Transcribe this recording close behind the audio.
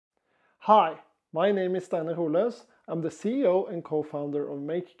Hi, my name is Steinar Holøs. I'm the CEO and co-founder of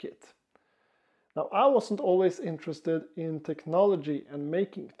MakeKit. Now, I wasn't always interested in technology and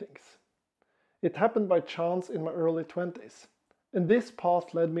making things. It happened by chance in my early 20s. And this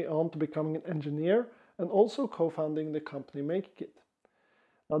path led me on to becoming an engineer and also co-founding the company MakeKit.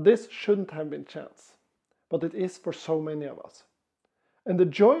 Now, this shouldn't have been chance, but it is for so many of us. And the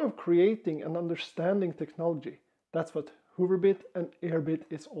joy of creating and understanding technology, that's what HoverBit and AirBit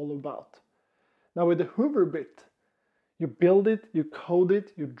is all about. Now with the HoverBit, you build it, you code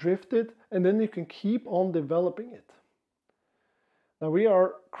it, you drift it, and then you can keep on developing it. Now we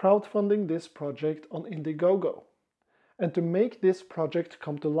are crowdfunding this project on Indiegogo. And to make this project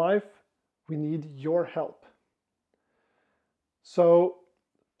come to life, we need your help. So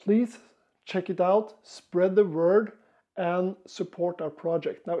please check it out, spread the word, and support our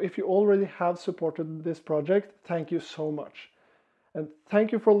project. Now, if you already have supported this project, thank you so much. And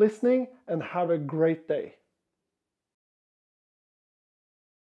thank you for listening and have a great day.